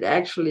 but it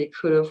actually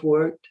could have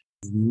worked.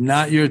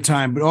 Not your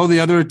time, but all the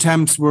other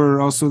attempts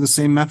were also the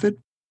same method?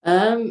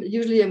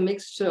 Usually a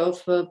mixture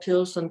of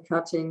pills and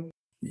cutting.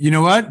 You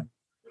know what?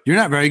 You're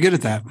not very good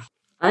at that.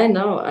 I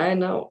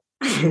know.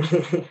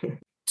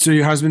 So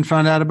your husband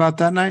found out about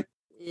that night?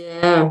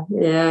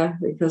 Yeah,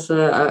 because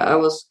I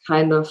was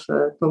kind of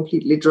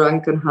completely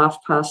drunk and half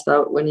passed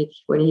out when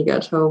he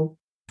got home.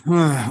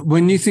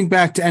 When you think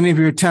back to any of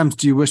your attempts,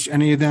 do you wish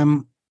any of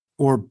them,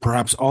 or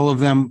perhaps all of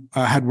them,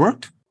 had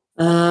worked?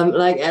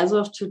 Like as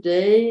of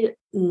today,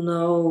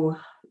 no.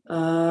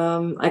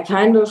 I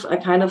kind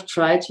of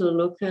try to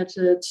look at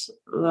it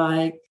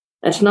like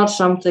it's not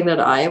something that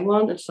I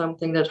want. It's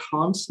something that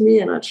haunts me,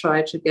 and I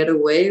try to get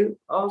away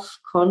of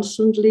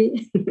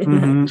constantly.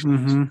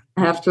 I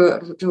have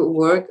to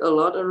work a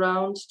lot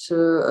around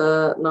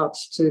to not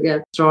to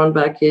get drawn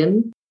back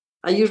in.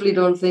 I usually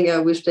don't think I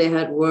wish they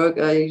had work.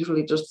 I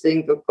usually just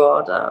think, oh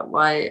God,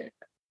 why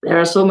there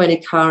are so many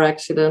car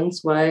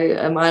accidents. Why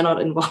am I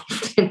not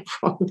involved in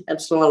one?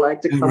 That's all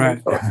like the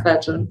common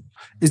pattern.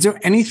 Is there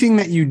anything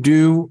that you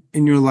do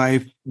in your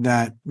life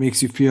that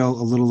makes you feel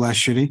a little less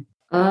shitty?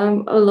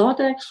 A lot,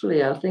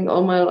 actually. I think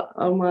all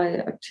my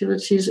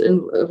activities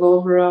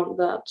evolve around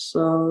that.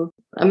 So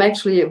I'm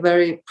actually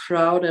very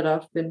proud that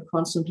I've been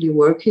constantly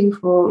working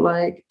for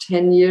like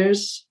 10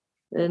 years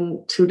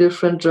in 2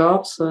 different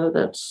jobs. So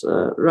that's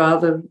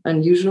rather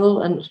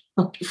unusual and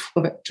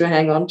to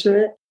hang on to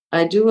it.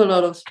 I do a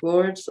lot of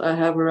sports. I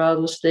have a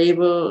rather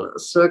stable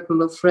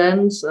circle of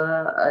friends.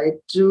 I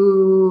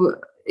do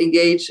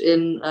engage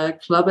in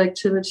club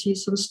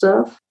activities and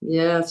stuff.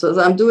 Yeah, so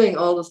I'm doing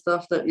all the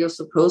stuff that you're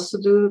supposed to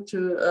do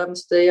to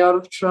stay out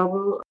of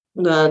trouble.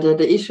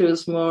 The issue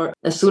is more,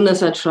 as soon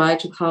as I try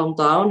to calm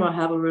down or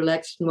have a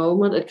relaxed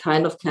moment, it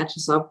kind of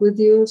catches up with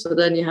you. So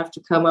then you have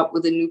to come up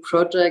with a new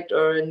project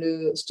or a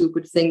new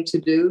stupid thing to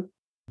do.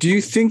 Do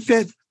you think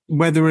that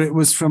whether it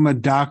was from a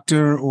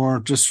doctor or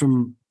just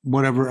from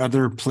whatever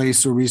other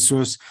place or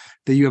resource,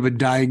 that you have a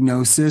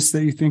diagnosis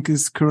that you think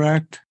is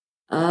correct?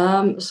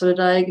 So the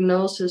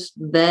diagnosis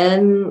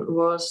then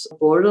was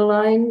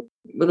borderline.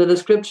 With the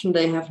description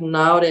they have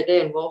now,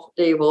 they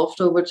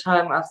evolved over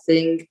time. I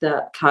think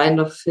that kind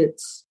of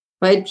fits.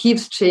 But it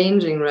keeps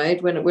changing,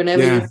 right?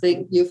 Whenever you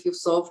think you've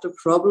solved a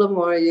problem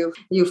or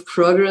you've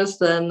progressed,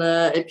 then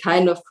it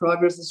kind of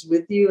progresses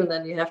with you, and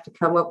then you have to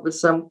come up with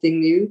something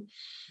new.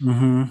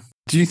 Mm-hmm.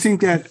 Do you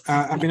think that,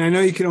 I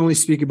know you can only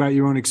speak about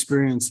your own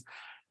experience.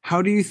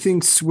 How do you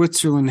think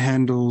Switzerland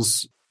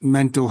handles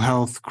mental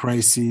health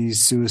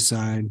crises,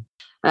 suicide?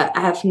 I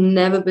have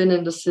never been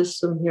in the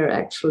system here,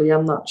 actually.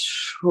 I'm not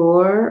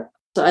sure.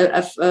 So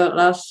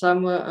last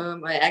summer,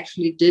 I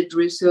actually did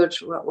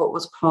research what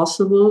was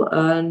possible.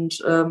 And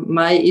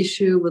my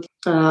issue with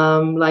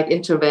like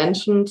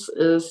interventions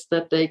is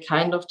that they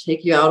kind of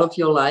take you out of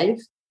your life.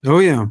 Oh,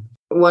 yeah.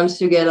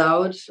 Once you get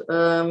out,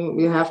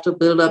 you have to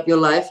build up your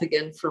life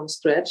again from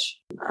scratch.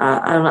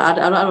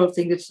 I don't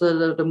think it's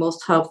the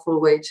most helpful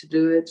way to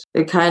do it.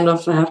 You kind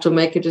of have to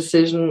make a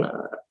decision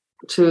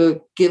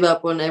to give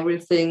up on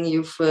everything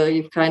you've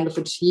kind of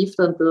achieved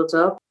and built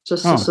up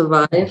just to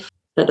survive.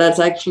 That's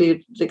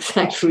actually the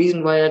exact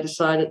reason why I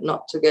decided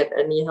not to get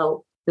any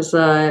help. Because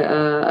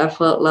I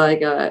felt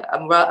like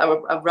I'm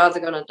rather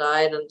going to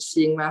die than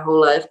seeing my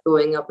whole life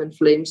going up in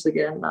flames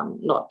again. I'm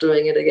not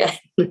doing it again.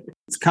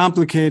 It's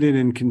complicated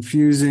and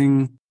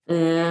confusing.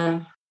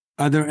 Yeah.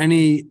 Are there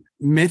any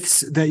myths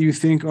that you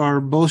think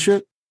are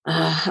bullshit?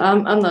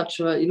 I'm not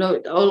sure.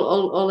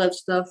 All that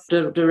stuff,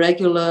 the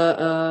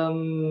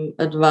regular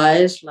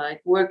advice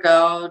like work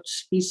out,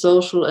 be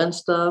social and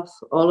stuff,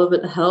 all of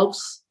it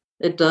helps.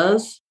 It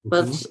does,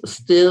 but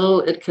still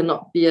it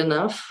cannot be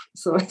enough.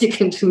 So you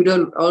can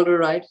do all the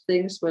right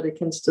things, but it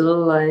can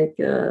still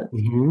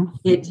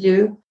hit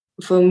you.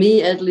 for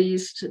me at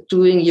least,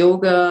 doing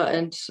yoga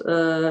and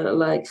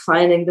like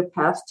finding the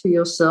path to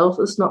yourself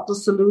is not the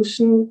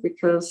solution,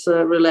 because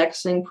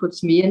relaxing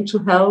puts me into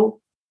hell.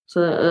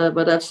 So,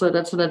 but that's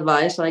an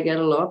advice I get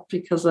a lot,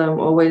 because I'm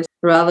always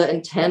rather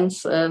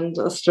intense and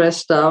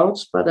stressed out,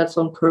 but that's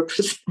on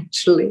purpose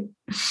actually.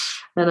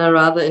 And I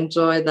rather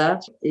enjoy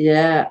that.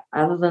 Yeah,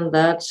 other than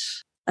that,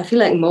 I feel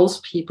like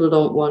most people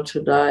don't want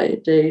to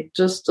die. They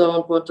just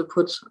don't want to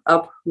put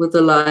up with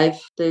the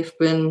life they've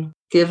been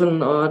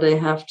given or they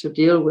have to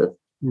deal with.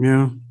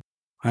 Yeah,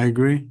 I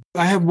agree.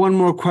 I have one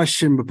more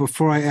question, but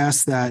before I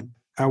ask that,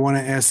 I want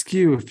to ask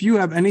you if you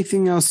have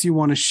anything else you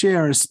want to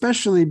share,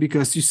 especially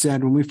because you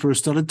said when we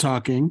first started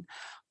talking,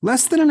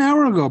 less than an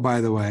hour ago, by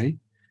the way,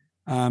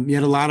 you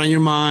had a lot on your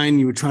mind.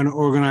 You were trying to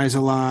organize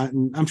a lot.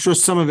 And I'm sure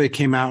some of it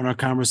came out in our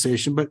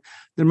conversation, but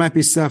there might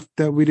be stuff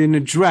that we didn't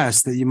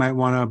address that you might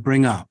want to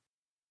bring up.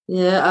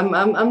 Yeah,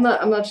 I'm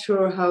not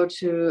sure how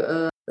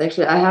to,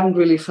 actually, I haven't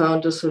really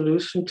found a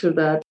solution to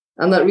that.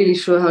 I'm not really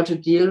sure how to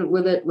deal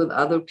with it with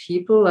other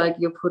people. Like,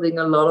 you're putting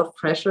a lot of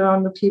pressure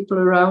on the people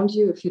around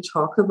you if you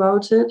talk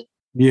about it.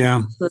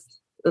 Yeah. So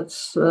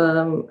it's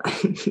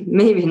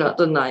maybe not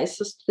the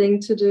nicest thing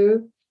to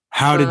do.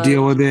 How to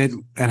deal with it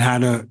and how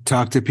to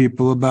talk to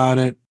people about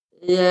it.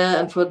 Yeah,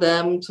 and for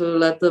them to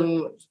let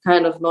them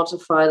kind of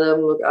notify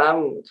them, look,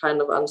 I'm kind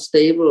of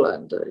unstable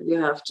and you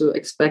have to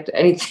expect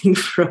anything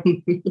from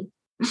me.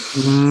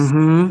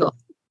 Mm-hmm. So,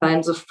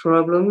 kinds of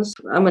problems.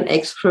 I'm an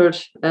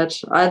expert at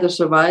either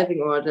surviving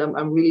or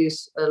I'm really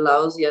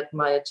lousy at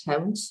my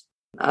attempts.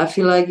 I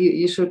feel like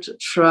you should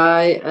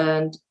try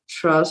and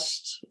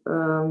trust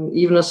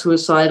even a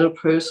suicidal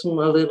person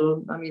a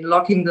little. I mean,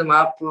 locking them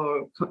up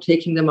or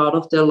taking them out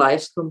of their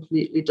lives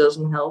completely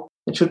doesn't help.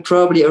 It should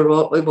probably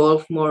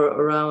evolve more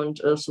around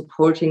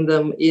supporting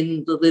them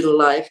in the little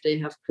life they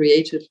have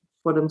created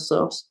for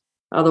themselves.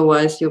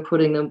 Otherwise, you're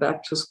putting them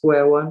back to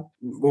square one.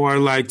 Or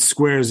like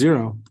square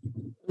zero.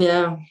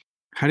 Yeah.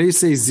 How do you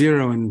say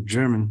zero in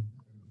German?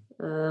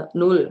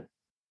 Null.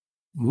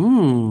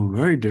 Ooh,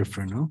 very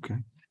different.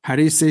 Okay. How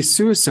do you say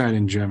suicide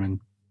in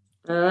German?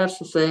 That's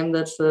the same.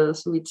 That's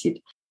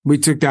Suizid. We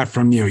took that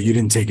from you. You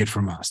didn't take it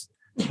from us.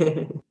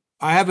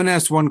 I haven't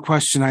asked one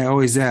question I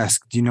always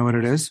ask. Do you know what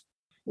it is?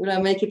 Would I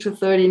make it to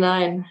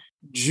 39?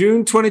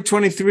 June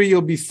 2023,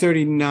 you'll be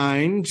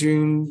 39.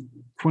 June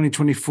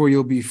 2024,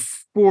 you'll be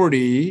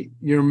 40.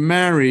 You're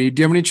married.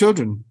 Do you have any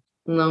children?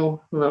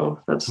 No,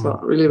 that's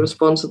not really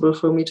responsible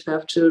for me to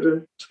have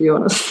children, to be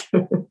honest.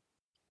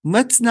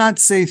 Let's not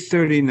say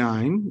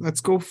 39.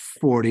 Let's go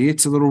 40.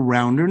 It's a little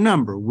rounder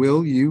number.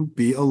 Will you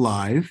be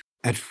alive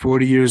at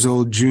 40 years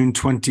old, June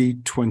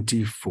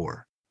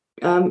 2024?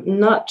 I'm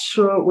not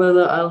sure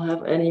whether I'll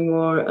have any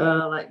more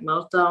like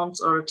meltdowns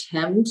or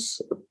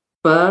attempts,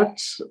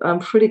 but I'm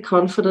pretty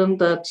confident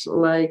that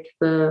like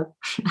either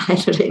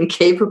the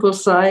incapable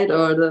side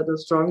or the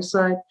strong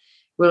side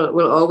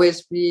will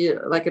always be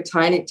like a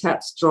tiny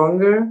tad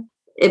stronger.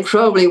 It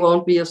probably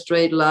won't be a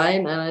straight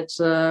line and it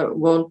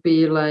won't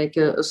be like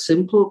a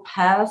simple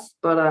path,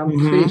 but I'm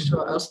pretty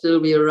sure I'll still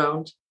be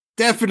around.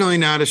 Definitely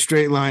not a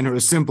straight line or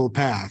a simple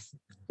path.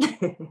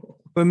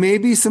 But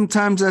maybe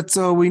sometimes that's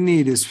all we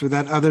need is for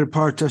that other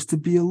part just to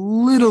be a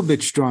little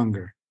bit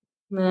stronger.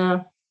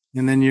 Yeah.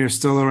 And then you're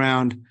still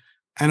around.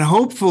 And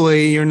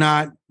hopefully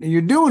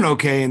you're doing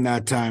okay in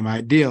that time,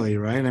 ideally,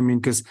 right? I mean,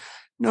 because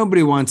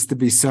nobody wants to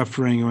be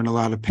suffering or in a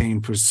lot of pain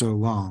for so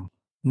long.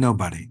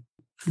 Nobody.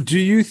 Do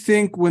you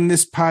think when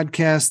this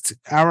podcast,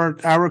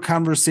 our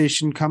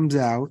conversation comes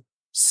out,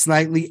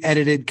 slightly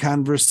edited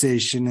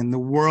conversation, and the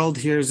world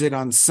hears it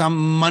on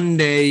some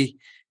Monday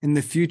in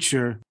the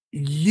future,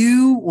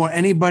 you or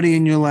anybody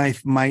in your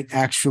life might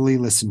actually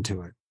listen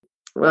to it?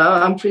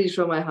 Well, I'm pretty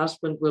sure my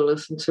husband will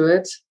listen to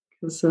it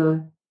because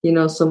he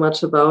knows so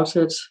much about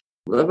it.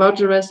 About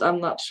the rest, I'm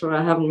not sure.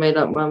 I haven't made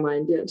up my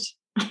mind yet.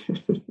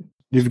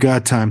 You've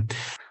got time.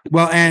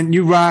 Well, Anne,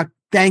 you rock.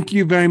 Thank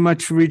you very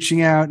much for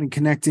reaching out and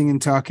connecting and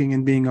talking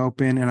and being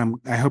open. And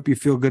I hope you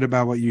feel good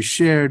about what you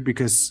shared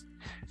because,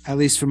 at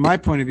least from my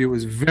point of view, it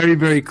was very,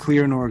 very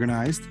clear and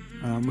organized,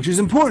 which is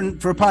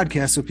important for a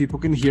podcast so people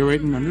can hear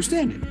it and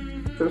understand it.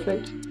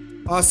 Perfect.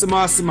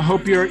 Awesome. I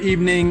hope your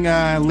evening,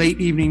 late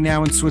evening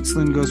now in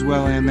Switzerland goes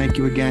well, Anne. Thank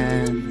you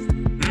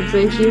again.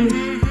 Thank you.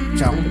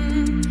 Ciao.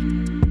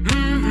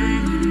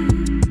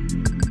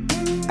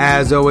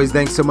 As always,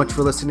 thanks so much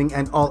for listening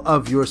and all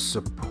of your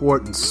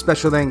support. And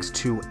special thanks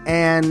to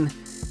Anne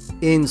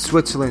in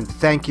Switzerland.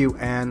 Thank you,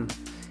 Anne.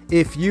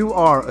 If you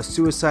are a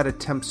suicide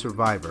attempt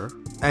survivor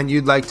and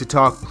you'd like to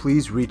talk,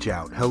 please reach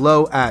out.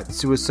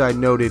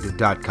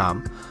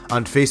 hello@suicidenoted.com,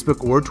 on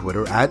Facebook or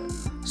Twitter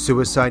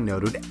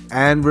 @suicidenoted.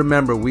 And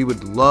remember, we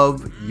would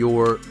love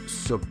your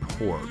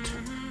support.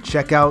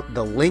 Check out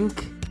the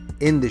link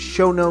in the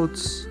show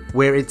notes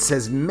where it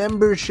says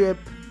membership.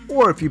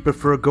 Or if you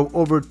prefer, go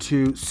over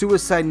to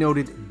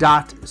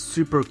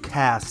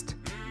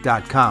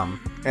suicidenoted.supercast.com.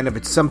 And if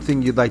it's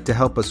something you'd like to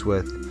help us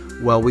with,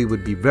 well, we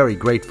would be very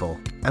grateful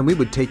and we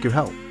would take your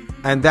help.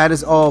 And that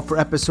is all for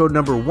episode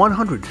number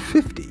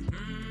 150.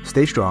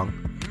 Stay strong.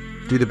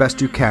 Do the best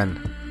you can.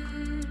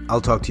 I'll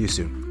talk to you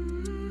soon.